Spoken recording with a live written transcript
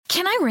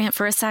Can I rant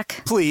for a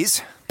sec?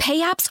 Please. Pay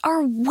apps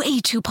are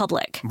way too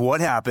public. What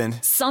happened?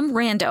 Some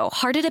rando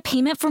hearted a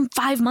payment from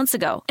 5 months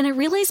ago, and I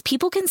realized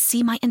people can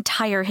see my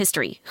entire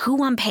history,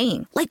 who I'm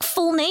paying, like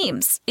full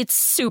names. It's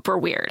super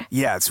weird.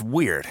 Yeah, it's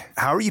weird.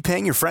 How are you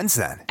paying your friends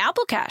then?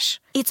 Apple Cash.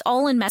 It's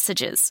all in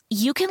messages.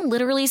 You can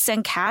literally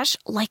send cash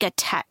like a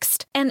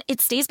text, and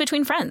it stays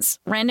between friends.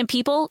 Random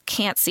people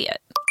can't see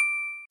it.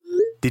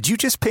 Did you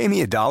just pay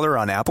me $1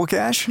 on Apple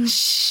Cash?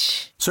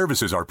 Shh.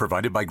 Services are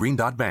provided by Green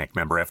Dot Bank,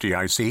 member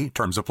FDIC.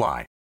 Terms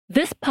apply.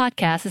 This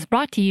podcast is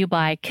brought to you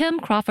by Kim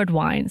Crawford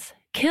Wines.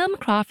 Kim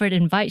Crawford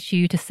invites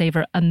you to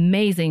savor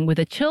amazing with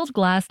a chilled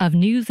glass of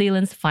New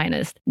Zealand's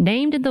finest,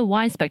 named in the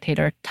Wine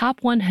Spectator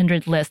Top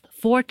 100 list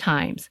 4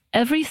 times.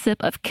 Every sip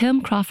of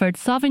Kim Crawford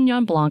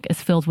Sauvignon Blanc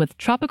is filled with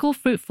tropical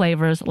fruit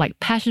flavors like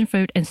passion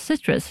fruit and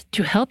citrus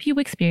to help you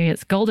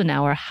experience golden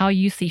hour how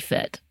you see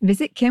fit.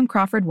 Visit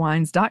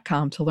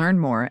KimCrawfordWines.com to learn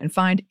more and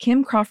find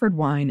Kim Crawford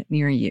wine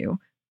near you.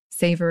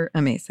 Savor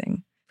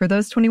amazing. For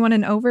those 21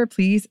 and over,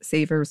 please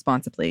savor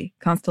responsibly.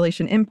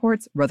 Constellation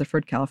Imports,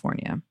 Rutherford,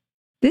 California.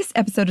 This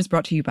episode is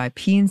brought to you by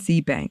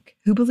PNC Bank,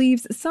 who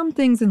believes some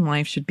things in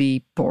life should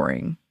be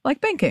boring, like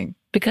banking.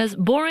 Because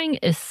boring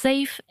is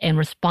safe and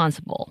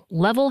responsible,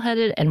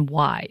 level-headed and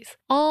wise.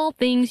 All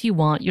things you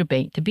want your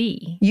bank to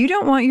be. You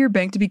don't want your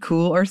bank to be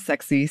cool or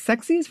sexy.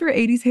 Sexy is for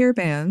 80s hair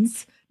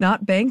bands,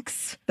 not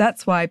banks.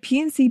 That's why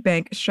PNC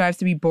Bank strives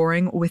to be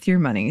boring with your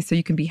money so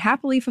you can be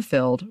happily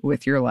fulfilled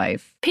with your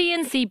life.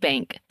 PNC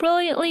Bank,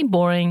 brilliantly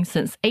boring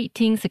since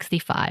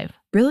 1865.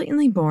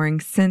 Brilliantly Boring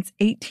Since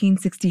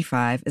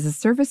 1865 is a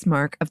service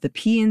mark of the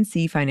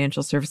PNC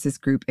Financial Services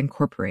Group,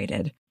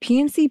 Incorporated.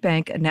 PNC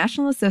Bank, a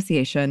National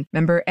Association,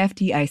 member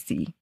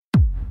FDIC.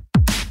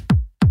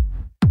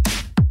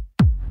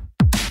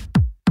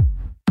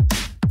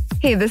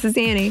 Hey, this is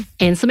Annie.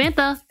 And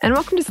Samantha. And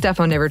welcome to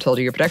Stuff I Never Told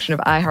You, a production of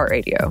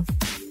iHeartRadio.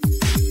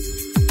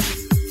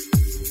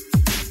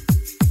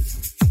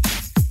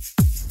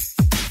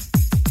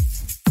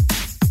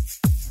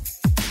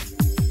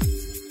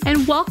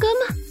 And welcome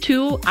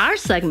to our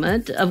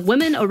segment of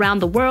Women Around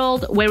the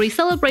World, where we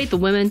celebrate the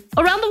women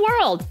around the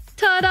world.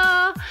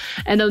 Ta-da!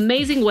 And the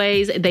amazing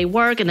ways they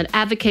work and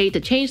advocate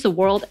to change the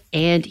world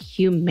and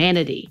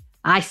humanity.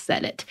 I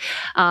said it.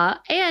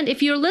 And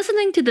if you're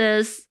listening to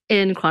this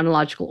in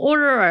chronological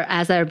order or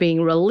as they're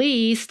being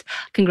released,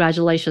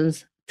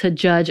 congratulations to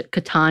Judge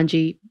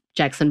Ketanji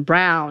Jackson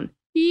Brown.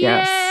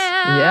 Yes.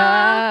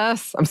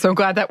 I'm so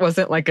glad that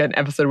wasn't like an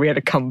episode we had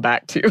to come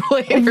back to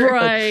later.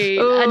 Right.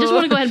 I just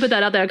want to go ahead and put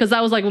that out there because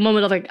that was like a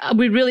moment of like,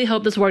 we really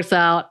hope this works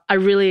out. I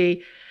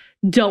really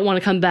don't want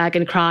to come back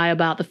and cry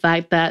about the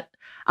fact that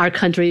our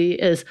country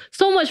is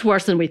so much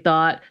worse than we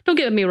thought. Don't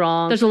get me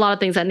wrong. There's a lot of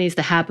things that needs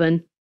to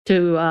happen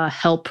to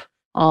help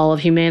all of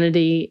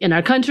humanity in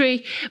our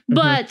country.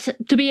 But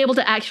to be able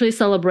to actually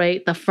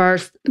celebrate the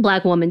first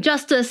Black woman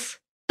justice,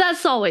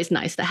 that's always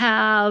nice to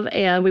have.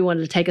 And we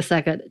wanted to take a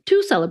second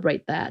to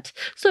celebrate that.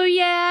 So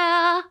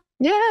yeah.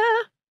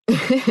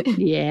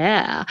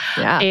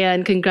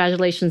 And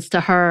congratulations to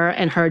her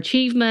and her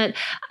achievement.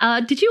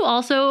 Did you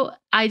also,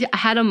 I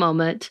had a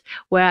moment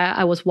where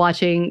I was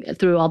watching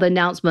through all the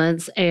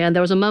announcements, and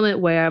there was a moment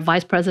where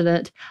Vice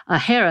President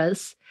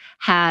Harris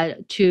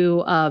had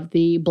 2 of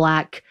the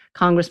Black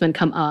congressmen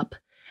come up,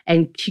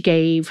 and she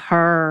gave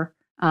her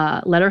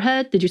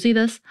letterhead. Did you see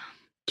this?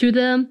 To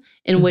them,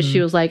 in which she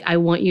was like, I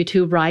want you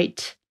to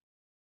write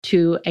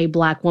to a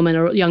Black woman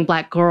or young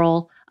Black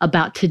girl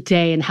about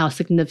today and how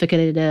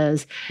significant it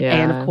is. Yeah.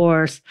 And of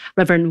course,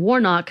 Reverend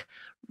Warnock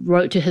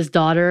wrote to his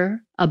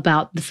daughter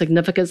about the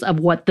significance of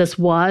what this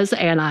was.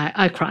 And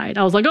I cried.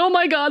 I was like, oh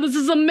my God, this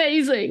is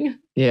amazing.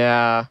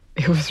 Yeah,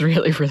 it was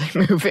really, really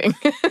moving.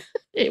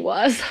 It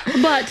was.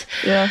 But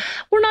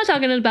we're not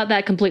talking about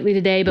that completely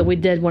today, but we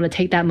did want to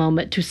take that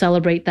moment to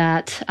celebrate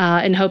that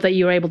and hope that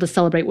you were able to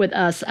celebrate with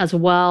us as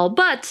well.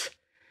 But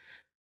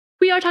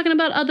we are talking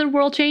about other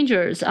world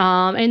changers.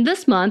 And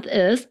this month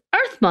is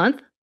Earth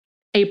Month,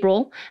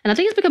 April. And I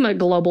think it's become a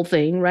global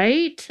thing,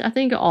 right? I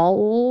think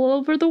all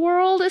over the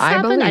world it's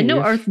happened. I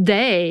know Earth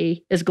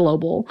Day is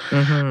global.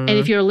 And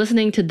if you're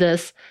listening to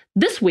this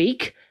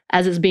week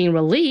as it's being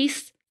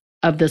released,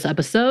 of this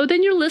episode,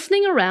 then you're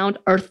listening around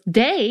Earth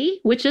Day,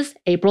 which is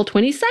April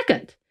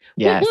 22nd.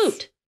 Yes.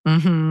 Woot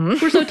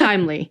woot. We're so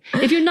timely.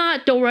 If you're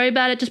not, don't worry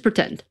about it. Just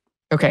pretend.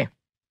 Okay.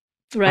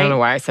 Right? I don't know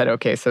why I said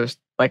okay. So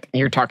like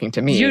you're talking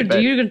to me. You're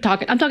going to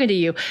talk. I'm talking to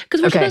you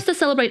because we're supposed to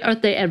celebrate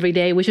Earth Day every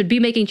day. We should be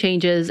making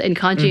changes and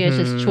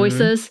conscientious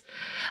choices.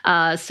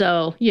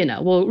 So,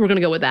 we're going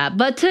to go with that.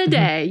 But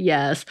today,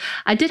 yes,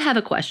 I did have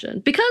a question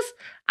because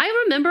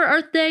I remember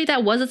Earth Day.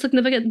 That was a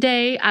significant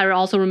day. I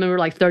also remember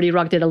like 30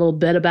 Rock did a little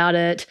bit about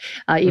it,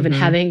 even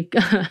having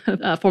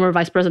former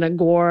Vice President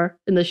Gore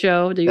in the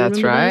show. Do you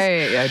remember That's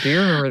this? right. I do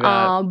remember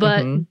that.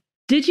 But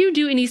did you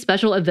do any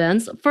special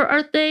events for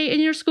Earth Day in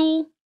your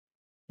school?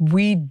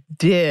 We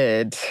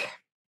did.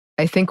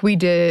 I think we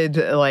did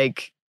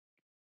like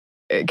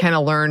kind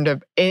of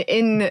learned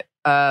in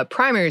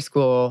primary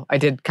school. I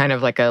did kind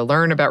of like a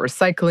learn about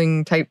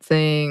recycling type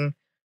thing.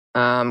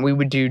 We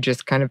would do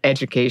just kind of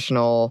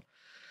educational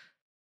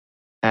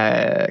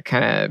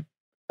kind of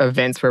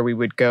events where we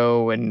would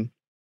go and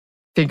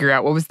figure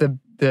out what was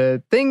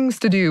the things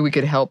to do we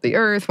could help the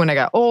earth. When I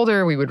got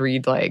older, we would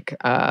read like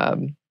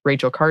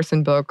Rachel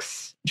Carson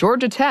books.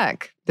 Georgia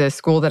Tech, the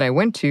school that I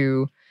went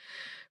to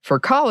for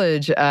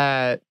college,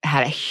 had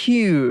a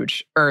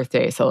huge Earth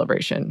Day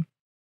celebration.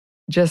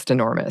 Just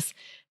enormous.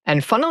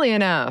 And funnily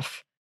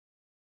enough,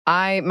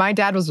 my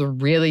dad was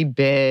really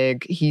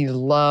big. He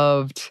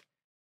loved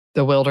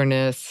the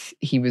wilderness.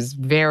 He was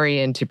very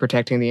into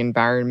protecting the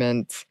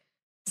environment.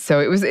 So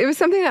it was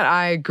something that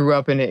I grew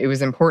up in. It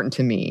was important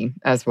to me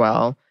as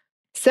well.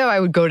 So I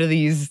would go to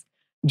these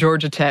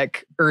Georgia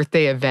Tech Earth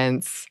Day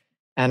events,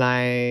 and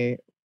I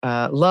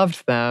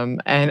loved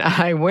them. And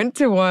I went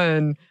to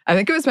one, I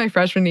think it was my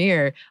freshman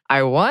year.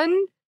 I won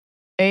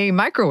a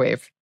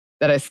microwave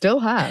that I still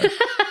have.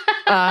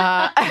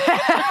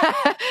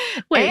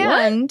 Wait,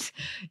 and what?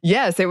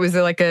 Yes, it was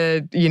like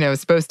a,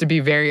 supposed to be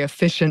very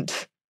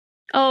efficient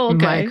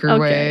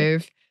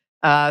microwave.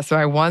 Okay. So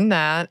I won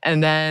that.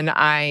 And then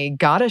I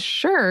got a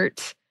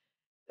shirt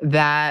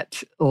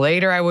that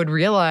later I would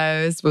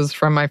realize was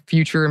from my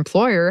future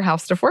employer, How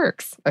Stuff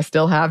Works. I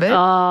still have it.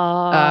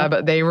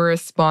 But they were a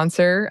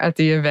sponsor at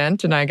the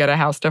event, and I got a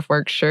How Stuff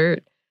Works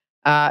shirt.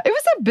 It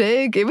was a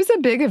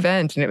big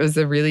event, and it was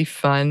a really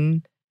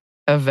fun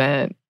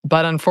event.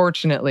 But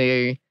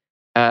unfortunately,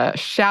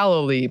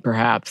 shallowly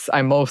perhaps,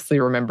 I mostly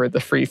remember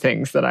the free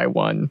things that I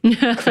won,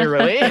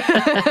 clearly.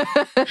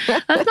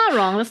 That's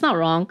not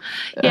wrong.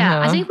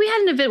 Yeah, I think we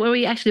had an event where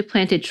we actually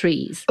planted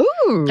trees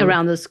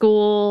around the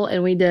school,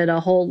 and we did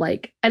a whole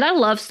and I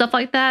love stuff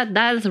like that.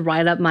 That is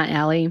right up my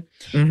alley.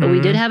 Mm-hmm. But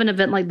we did have an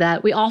event like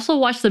that. We also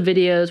watched the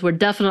videos where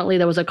definitely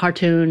there was a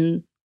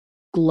cartoon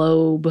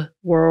globe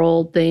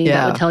world thing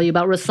that would tell you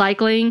about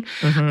recycling.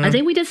 Mm-hmm. I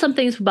think we did some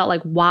things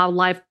about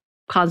wildlife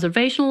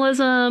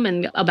conservationism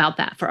and about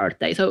that for Earth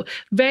Day. So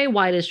very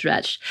wide and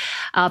stretched.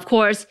 Of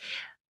course,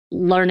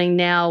 learning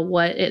now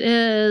what it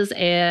is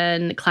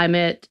and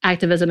climate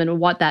activism and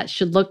what that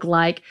should look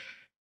like,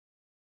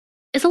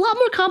 it's a lot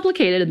more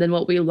complicated than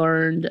what we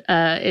learned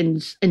in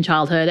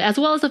childhood, as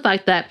well as the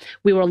fact that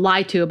we were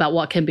lied to about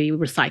what can be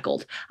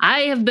recycled.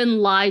 I have been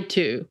lied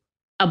to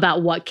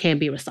about what can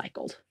be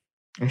recycled.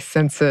 I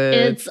sense it.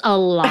 It's a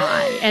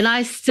lie. And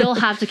I still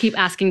have to keep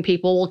asking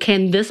people, well,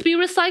 can this be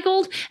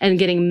recycled? And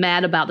getting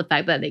mad about the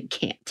fact that it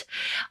can't.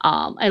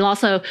 And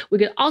also, we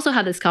could also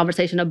have this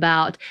conversation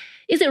about,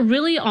 is it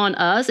really on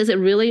us? Is it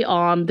really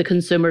on the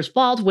consumer's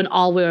fault when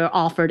all we're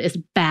offered is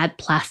bad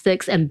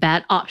plastics and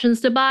bad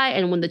options to buy?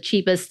 And when the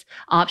cheapest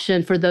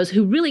option for those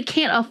who really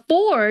can't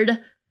afford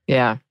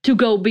to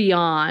go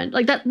beyond,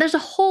 that, there's a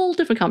whole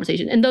different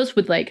conversation. And those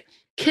with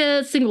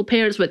kids, single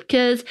parents with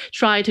kids,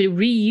 trying to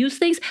reuse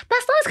things,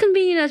 that's not as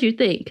convenient as you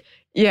think.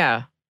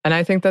 Yeah. And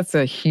I think that's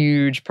a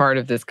huge part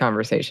of this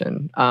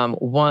conversation.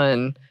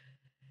 One,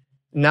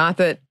 not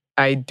that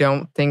I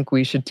don't think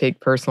we should take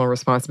personal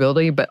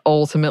responsibility, but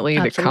ultimately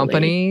the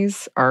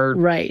companies are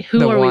right.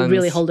 Who are we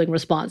really holding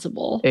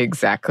responsible?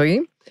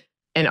 Exactly.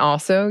 And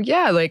also,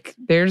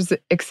 there's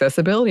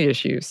accessibility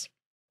issues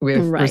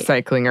with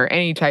recycling or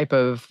any type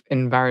of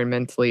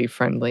environmentally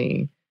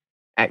friendly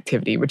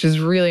activity, which is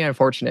really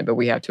unfortunate, but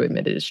we have to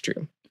admit it is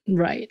true.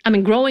 Right. I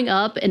mean, growing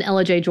up in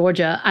Ellijay,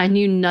 Georgia, I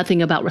knew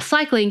nothing about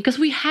recycling because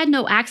we had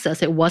no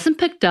access. It wasn't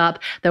picked up.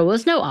 There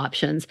was no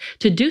options.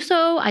 To do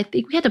so, I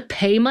think we had to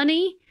pay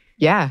money.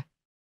 Yeah.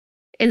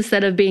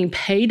 Instead of being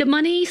paid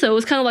money. So it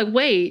was kind of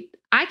wait,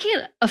 I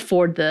can't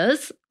afford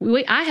this.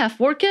 I have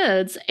 4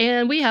 kids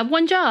and we have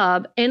 1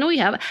 job and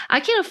I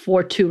can't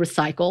afford to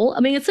recycle.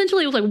 I mean,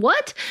 essentially it was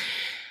what?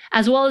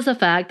 As well as the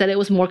fact that it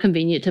was more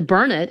convenient to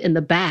burn it in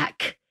the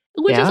back.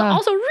 Which is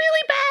also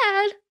really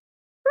bad.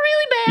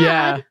 Really bad.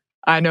 Yeah,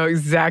 I know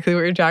exactly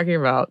what you're talking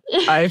about.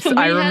 I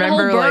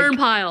remember a whole burn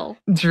pile.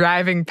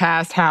 Driving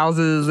past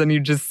houses and you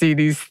just see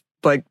these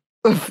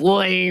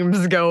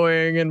flames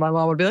going, and my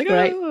mom would be like,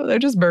 "Oh, they're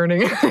just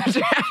burning their trash."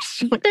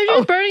 They're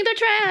just burning their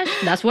trash.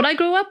 That's what I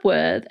grew up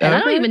with, and I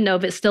don't even know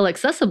if it's still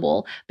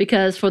accessible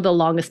because for the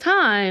longest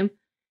time,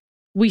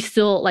 we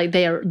still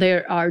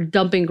there are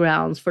dumping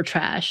grounds for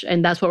trash,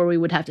 and that's where we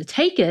would have to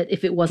take it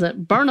if it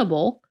wasn't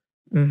burnable.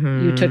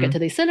 Mm-hmm. You took it to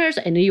these centers,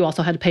 and you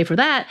also had to pay for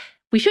that.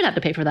 We should have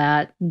to pay for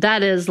that.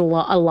 That is a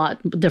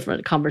lot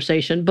different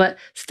conversation, but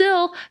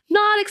still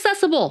not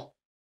accessible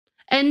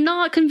and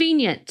not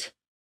convenient.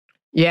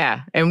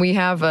 Yeah, and we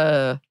have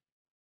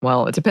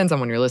it depends on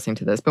when you're listening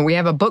to this, but we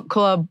have a book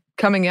club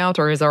coming out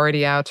or is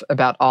already out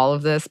about all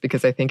of this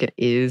because I think it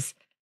is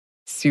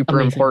super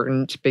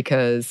important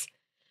because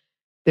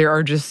there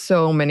are just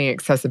so many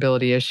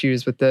accessibility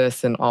issues with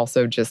this and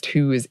also just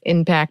who is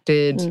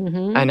impacted.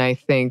 Mm-hmm. And I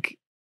think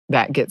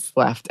that gets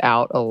left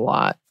out a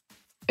lot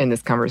in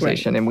this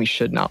conversation, and we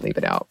should not leave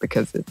it out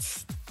because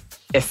it's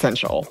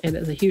essential. It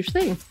is a huge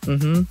thing.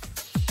 Mm-hmm.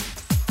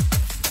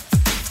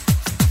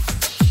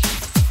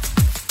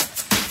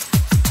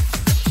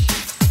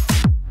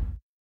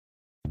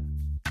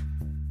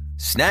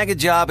 Snag a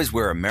Job is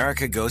where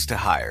America goes to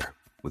hire,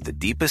 with the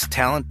deepest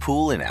talent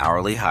pool in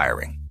hourly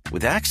hiring.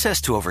 With access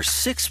to over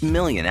 6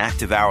 million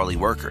active hourly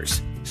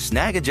workers,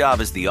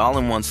 Snag-a-Job is the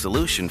all-in-one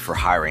solution for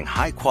hiring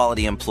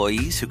high-quality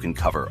employees who can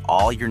cover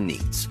all your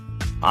needs.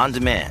 On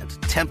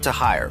demand, temp to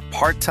hire,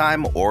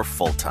 part-time or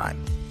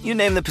full-time. You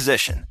name the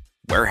position.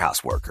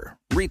 Warehouse worker,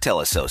 retail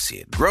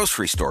associate,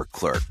 grocery store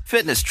clerk,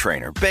 fitness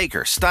trainer,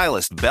 baker,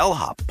 stylist,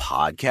 bellhop,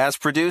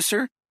 podcast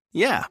producer.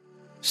 Yeah,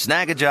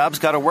 Snag-a-Job's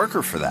got a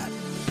worker for that.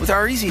 With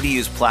our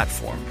easy-to-use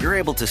platform, you're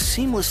able to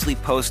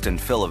seamlessly post and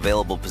fill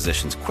available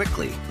positions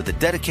quickly with a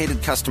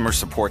dedicated customer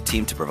support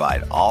team to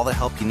provide all the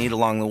help you need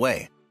along the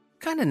way.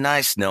 Kind of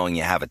nice knowing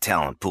you have a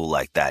talent pool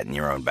like that in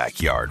your own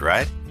backyard,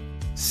 right?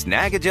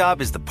 Snag-a-Job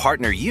is the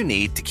partner you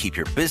need to keep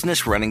your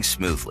business running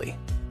smoothly.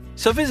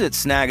 So visit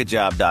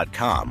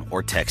snagajob.com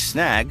or text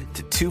snag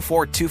to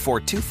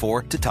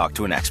 242424 to talk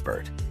to an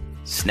expert.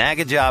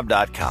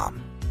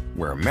 Snagajob.com,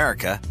 where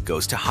America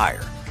goes to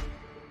hire.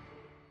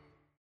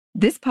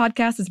 This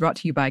podcast is brought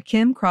to you by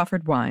Kim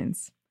Crawford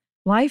Wines.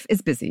 Life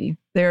is busy.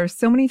 There are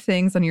so many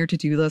things on your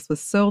to-do list with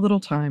so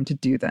little time to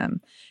do them.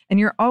 And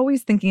you're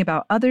always thinking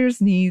about others'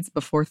 needs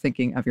before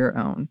thinking of your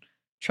own.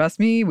 Trust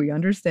me, we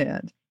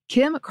understand.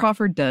 Kim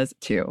Crawford does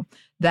too.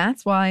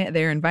 That's why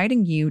they're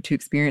inviting you to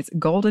experience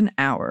Golden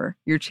Hour,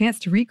 your chance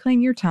to reclaim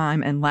your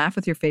time and laugh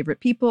with your favorite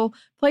people,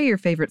 play your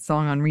favorite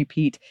song on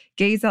repeat,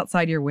 gaze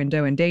outside your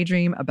window and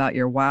daydream about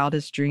your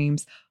wildest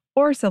dreams,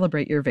 or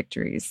celebrate your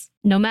victories.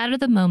 No matter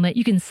the moment,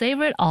 you can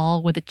savor it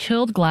all with a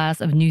chilled glass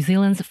of New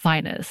Zealand's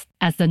finest.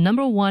 As the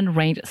 #1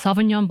 ranked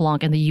Sauvignon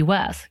Blanc in the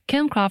U.S.,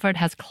 Kim Crawford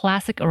has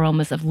classic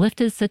aromas of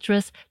lifted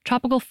citrus,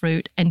 tropical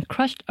fruit, and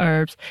crushed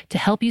herbs to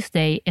help you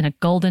stay in a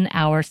golden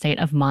hour state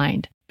of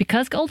mind.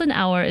 Because golden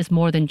hour is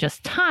more than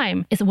just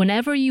time, it's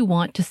whenever you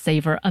want to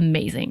savor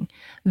amazing.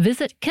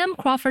 Visit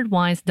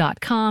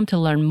KimCrawfordWines.com to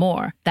learn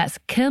more. That's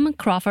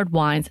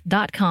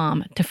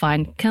KimCrawfordWines.com to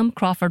find Kim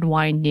Crawford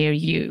wine near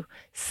you.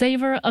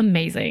 Savor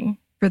amazing.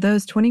 For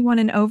those 21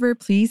 and over,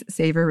 please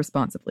savor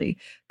responsibly.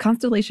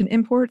 Constellation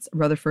Imports,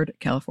 Rutherford,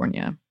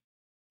 California.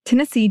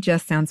 Tennessee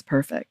just sounds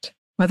perfect.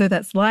 Whether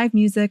that's live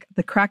music,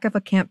 the crack of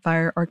a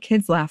campfire, or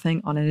kids laughing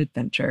on an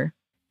adventure.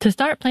 To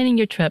start planning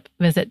your trip,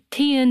 visit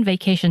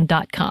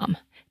tnvacation.com.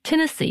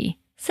 Tennessee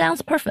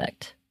sounds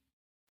perfect.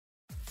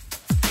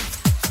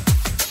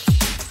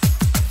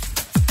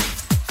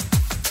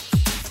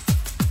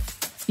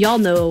 Y'all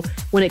know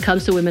when it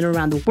comes to women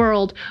around the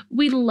world,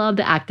 we love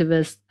the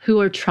activists who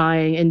are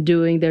trying and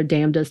doing their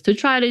damnedest to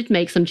try to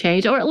make some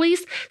change or at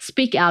least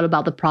speak out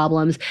about the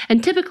problems.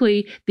 And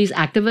typically, these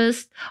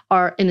activists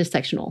are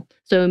intersectional.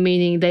 So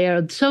meaning there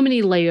are so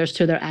many layers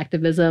to their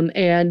activism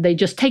and they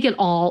just take it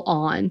all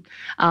on.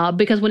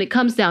 Because when it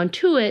comes down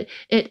to it,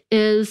 it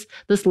is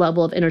this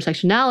level of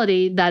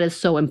intersectionality that is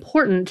so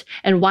important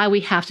and why we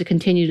have to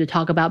continue to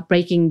talk about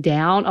breaking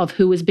down of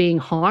who is being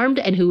harmed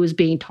and who is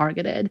being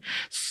targeted.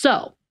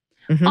 So,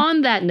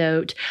 on that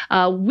note,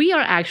 we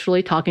are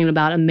actually talking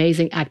about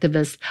amazing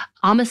activist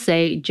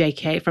Omisei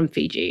JK from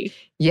Fiji.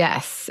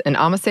 Yes, and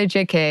Omisei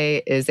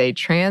JK is a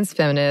trans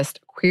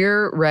feminist,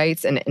 queer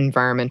rights, and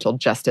environmental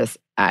justice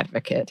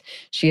advocate.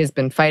 She has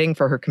been fighting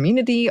for her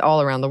community all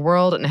around the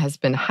world and has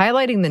been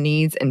highlighting the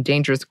needs and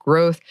dangerous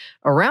growth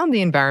around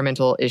the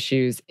environmental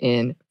issues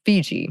in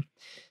Fiji.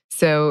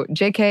 So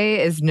JK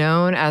is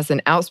known as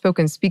an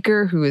outspoken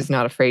speaker who is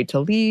not afraid to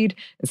lead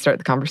and start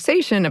the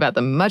conversation about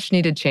the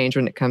much-needed change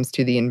when it comes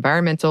to the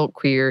environmental,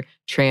 queer,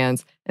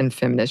 trans, and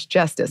feminist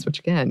justice, which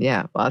again,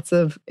 yeah, lots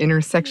of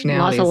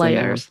intersectionality. Lots of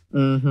layers.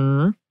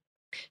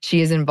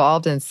 She is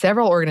involved in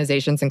several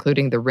organizations,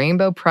 including the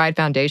Rainbow Pride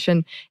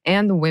Foundation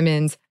and the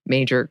Women's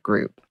Major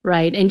Group.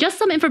 Right. And just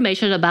some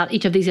information about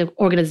each of these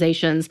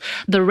organizations.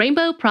 The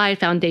Rainbow Pride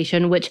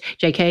Foundation, which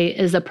JK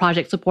is the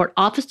project support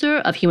officer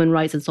of Human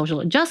Rights and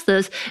Social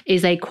Justice,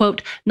 is a,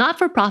 quote,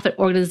 not-for-profit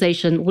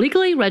organization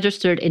legally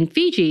registered in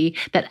Fiji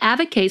that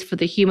advocates for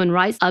the human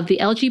rights of the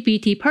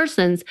LGBT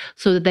persons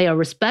so that they are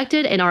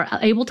respected and are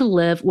able to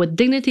live with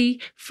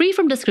dignity, free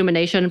from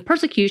discrimination,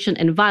 persecution,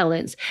 and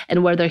violence,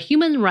 and where their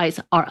human rights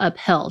are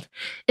upheld.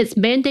 Its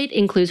mandate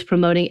includes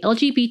promoting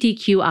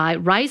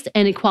LGBTQI rights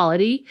and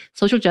equality,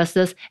 social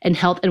justice, and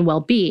health and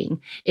well-being.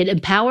 It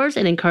empowers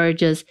and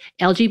encourages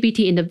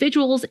LGBT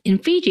individuals in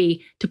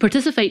Fiji to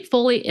participate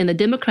fully in the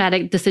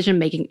democratic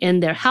decision-making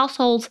in their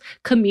households,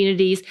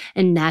 communities,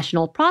 and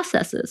national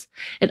processes.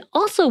 It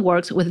also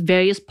works with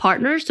various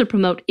partners to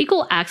promote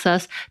equal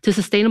access to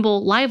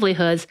sustainable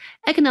livelihoods,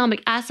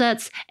 economic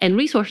assets, and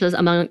resources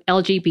among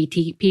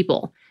LGBT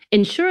people,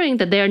 ensuring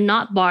that they are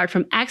not barred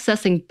from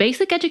accessing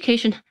basic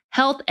education,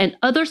 health, and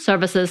other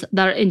services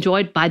that are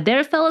enjoyed by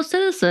their fellow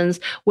citizens,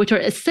 which are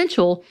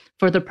essential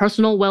for their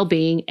personal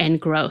well-being and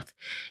growth.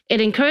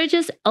 It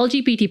encourages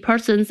LGBT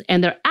persons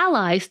and their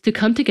allies to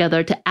come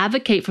together to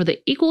advocate for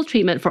the equal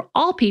treatment for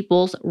all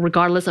peoples,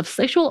 regardless of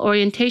sexual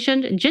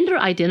orientation, gender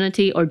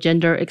identity, or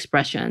gender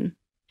expression.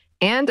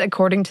 And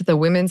according to the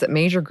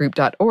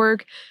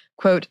womensmajorgroup.org,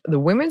 Quote, the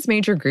Women's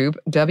Major Group,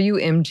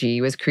 WMG,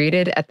 was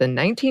created at the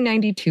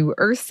 1992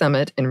 Earth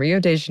Summit in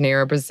Rio de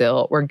Janeiro,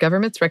 Brazil, where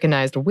governments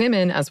recognized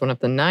women as one of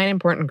the 9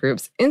 important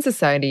groups in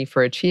society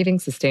for achieving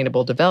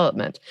sustainable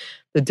development.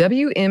 The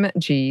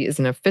WMG is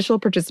an official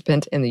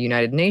participant in the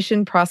United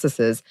Nations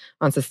processes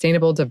on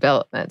sustainable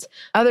development.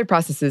 Other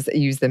processes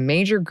use the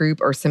major group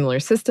or similar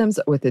systems,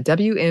 with the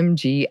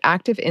WMG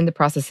active in the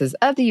processes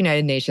of the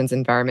United Nations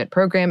Environment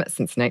Program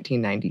since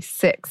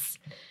 1996.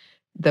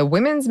 The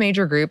Women's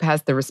Major Group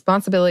has the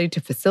responsibility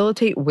to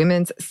facilitate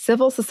women's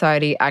civil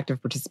society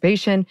active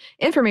participation,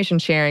 information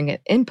sharing, and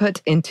input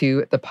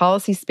into the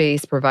policy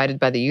space provided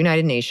by the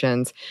United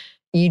Nations,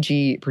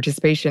 e.g.,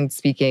 participation,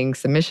 speaking,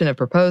 submission of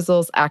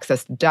proposals,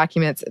 access to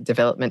documents,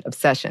 development of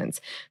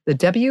sessions. The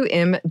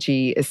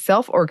WMG is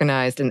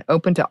self-organized and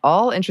open to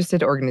all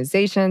interested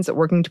organizations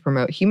working to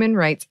promote human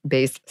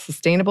rights-based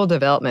sustainable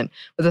development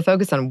with a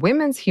focus on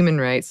women's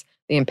human rights,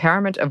 the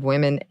empowerment of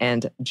women,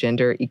 and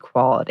gender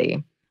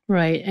equality.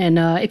 Right. And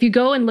if you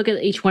go and look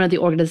at each one of the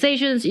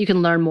organizations, you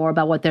can learn more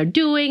about what they're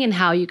doing and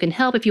how you can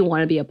help if you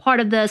want to be a part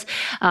of this.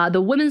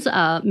 The Women's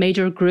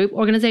Major Group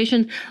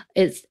organization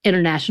is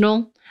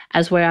international,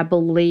 as where I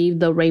believe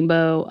the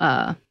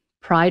Rainbow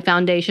Pride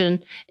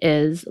Foundation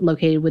is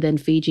located within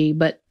Fiji,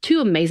 but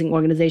 2 amazing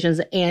organizations.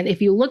 And if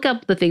you look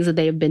up the things that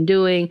they have been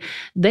doing,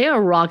 they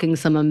are rocking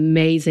some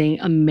amazing,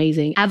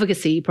 amazing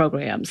advocacy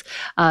programs.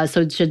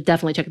 So you should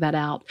definitely check that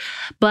out.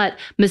 But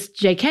Ms.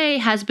 JK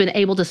has been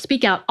able to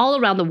speak out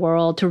all around the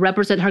world to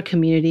represent her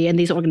community and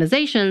these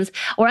organizations,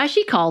 or as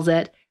she calls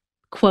it,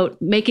 quote,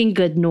 making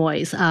good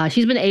noise.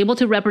 She's been able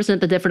to represent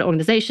the different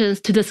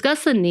organizations to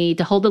discuss the need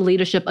to hold the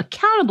leadership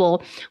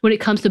accountable when it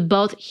comes to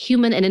both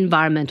human and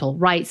environmental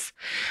rights.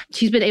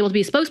 She's been able to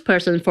be a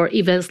spokesperson for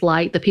events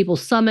like the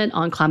People's Summit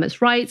on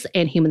Climate Rights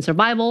and Human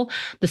Survival,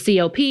 the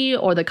COP,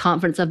 or the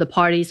Conference of the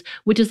Parties,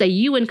 which is a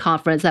UN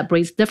conference that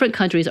brings different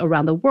countries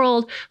around the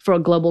world for a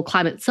global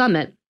climate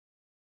summit,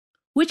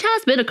 which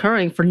has been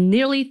occurring for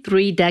nearly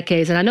 3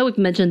 decades. And I know we've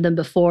mentioned them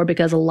before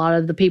because a lot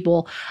of the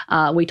people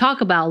we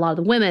talk about, a lot of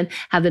the women,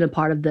 have been a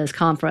part of this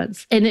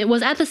conference. And it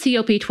was at the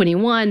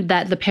COP21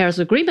 that the Paris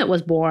Agreement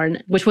was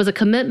born, which was a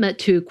commitment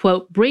to,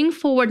 quote, bring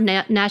forward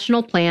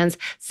national plans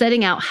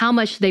setting out how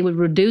much they would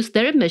reduce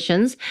their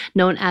emissions,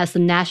 known as the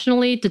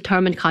Nationally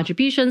Determined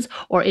Contributions,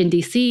 or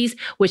NDCs,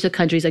 which the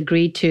countries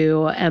agreed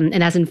to.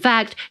 And as in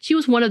fact, she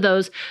was one of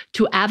those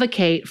to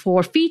advocate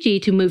for Fiji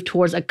to move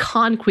towards a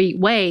concrete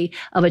way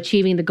of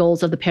achieving the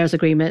goals of the Paris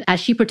Agreement, as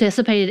she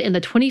participated in the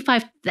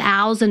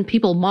 25,000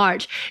 people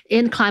march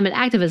in climate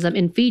activism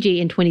in Fiji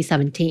in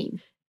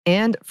 2017.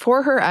 And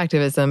for her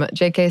activism,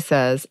 JK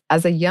says,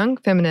 as a young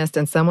feminist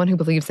and someone who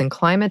believes in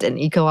climate and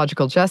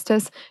ecological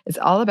justice, it's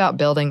all about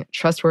building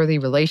trustworthy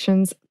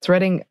relations,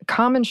 threading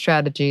common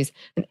strategies,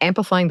 and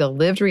amplifying the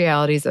lived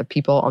realities of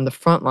people on the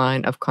front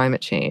line of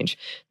climate change.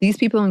 These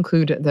people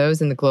include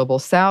those in the global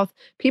south,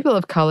 people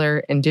of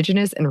color,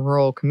 indigenous and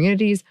rural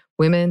communities,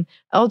 women,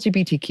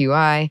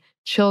 LGBTQI,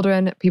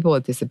 children, people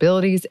with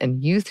disabilities,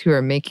 and youth who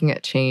are making a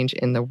change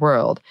in the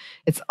world.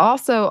 It's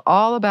also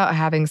all about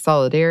having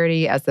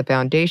solidarity as the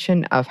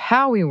foundation of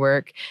how we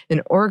work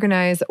and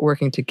organize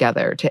working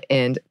together to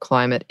end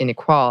climate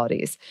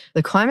inequalities.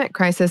 The climate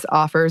crisis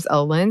offers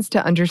a lens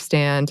to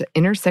understand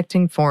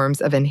intersecting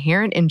forms of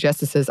inherent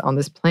injustices on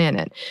this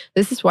planet.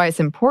 This is why it's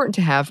important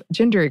to have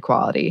gender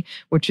equality,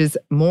 which is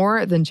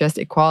more than just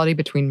equality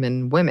between men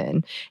and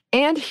women,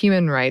 and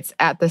human rights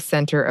at the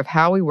center of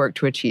how we work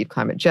to achieve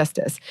climate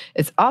justice.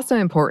 It's also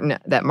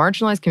important that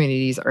marginalized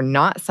communities are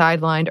not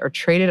sidelined or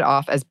traded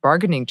off as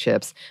bargaining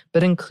chips,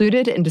 but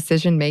included in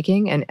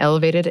decision-making and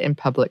elevated in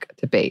public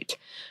debate.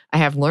 I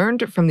have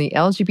learned from the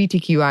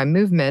LGBTQI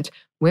movement,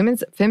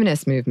 women's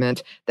feminist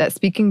movement, that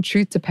speaking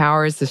truth to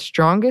power is the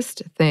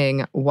strongest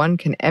thing one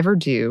can ever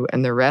do,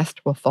 and the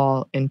rest will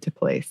fall into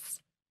place.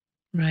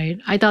 Right.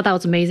 I thought that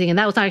was amazing. And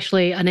that was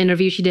actually an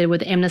interview she did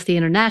with Amnesty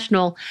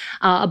International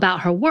about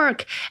her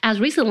work.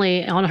 As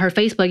recently on her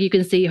Facebook, you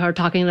can see her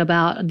talking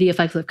about the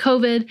effects of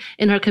COVID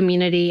in her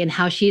community and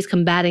how she's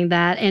combating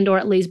that, and or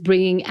at least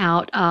bringing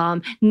out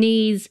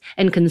needs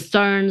and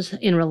concerns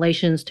in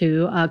relations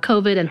to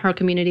COVID and her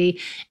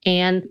community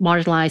and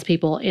marginalized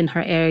people in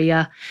her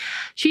area.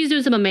 She's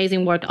doing some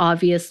amazing work,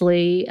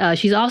 obviously.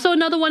 She's also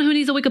another one who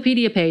needs a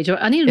Wikipedia page. Or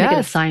I need to make an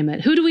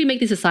assignment. Who do we make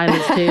these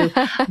assignments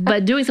to?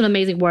 But doing some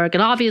amazing work.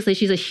 And obviously,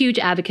 she's a huge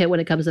advocate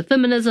when it comes to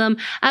feminism,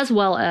 as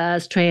well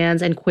as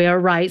trans and queer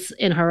rights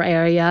in her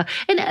area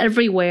and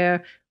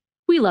everywhere.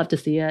 We love to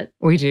see it.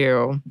 We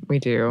do. We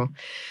do.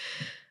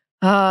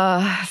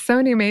 So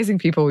many amazing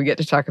people we get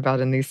to talk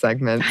about in these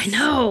segments. I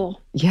know.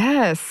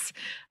 Yes.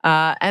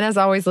 And as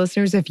always,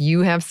 listeners, if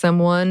you have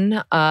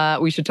someone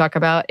we should talk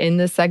about in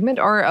this segment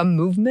or a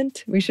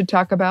movement we should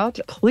talk about,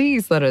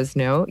 please let us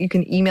know. You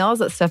can email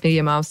us at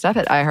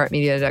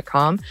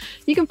stuffmediamomstuff@iheartmedia.com.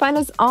 You can find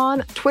us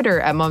on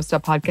Twitter at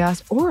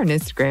momstuffpodcast or on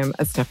Instagram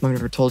at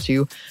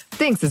stuffmomnevertoldyu.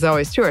 Thanks, as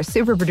always, to our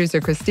super producer,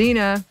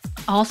 Christina.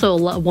 Also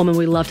a woman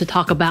we love to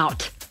talk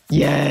about.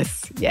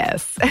 Yes.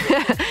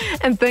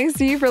 And thanks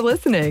to you for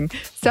listening.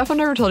 Stefan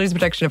never told you is a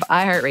production of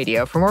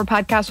iHeartRadio. For more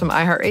podcasts from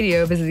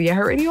iHeartRadio, visit the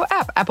iHeartRadio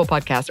app, Apple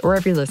Podcasts, or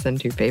wherever you listen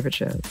to your favorite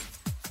shows.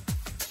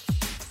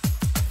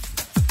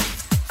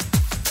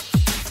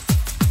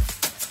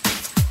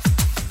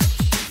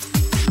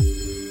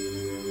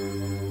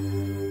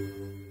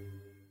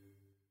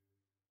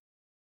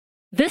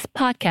 This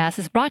podcast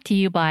is brought to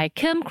you by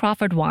Kim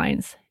Crawford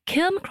Wines.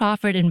 Kim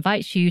Crawford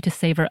invites you to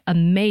savor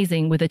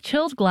amazing with a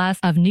chilled glass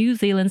of New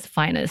Zealand's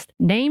finest,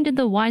 named in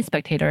the Wine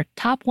Spectator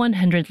Top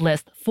 100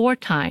 list 4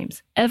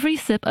 times. Every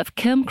sip of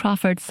Kim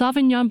Crawford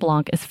Sauvignon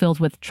Blanc is filled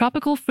with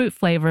tropical fruit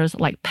flavors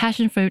like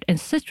passion fruit and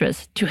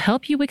citrus to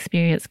help you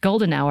experience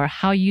golden hour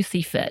how you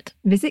see fit.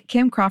 Visit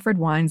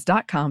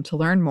KimCrawfordWines.com to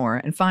learn more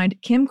and find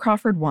Kim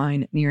Crawford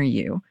wine near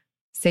you.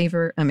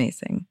 Savor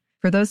amazing.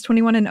 For those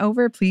 21 and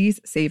over, please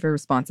savor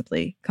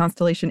responsibly.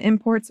 Constellation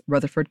Imports,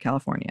 Rutherford,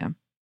 California.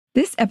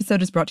 This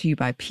episode is brought to you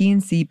by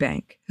PNC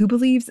Bank, who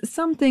believes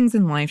some things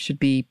in life should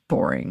be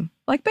boring,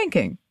 like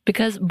banking.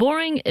 Because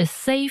boring is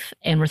safe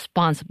and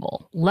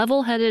responsible,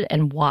 level-headed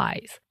and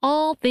wise.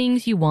 All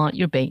things you want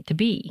your bank to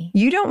be.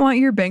 You don't want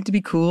your bank to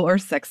be cool or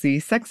sexy.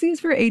 Sexy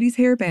is for 80s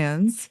hair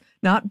bands,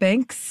 not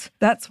banks.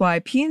 That's why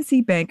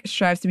PNC Bank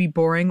strives to be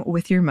boring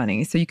with your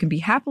money so you can be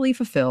happily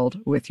fulfilled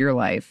with your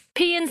life.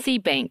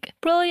 PNC Bank,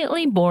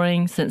 brilliantly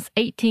boring since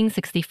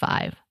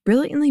 1865.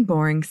 Brilliantly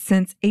Boring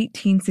Since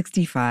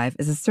 1865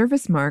 is a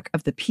service mark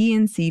of the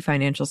PNC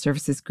Financial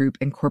Services Group,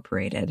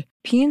 Incorporated.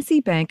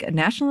 PNC Bank, a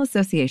National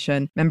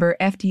Association, member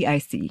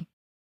FDIC.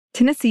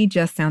 Tennessee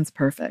just sounds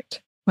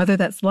perfect. Whether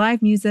that's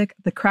live music,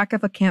 the crack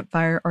of a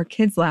campfire, or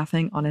kids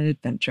laughing on an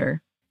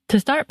adventure. To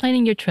start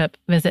planning your trip,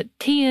 visit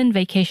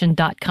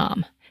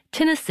tnvacation.com.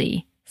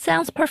 Tennessee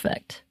sounds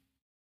perfect.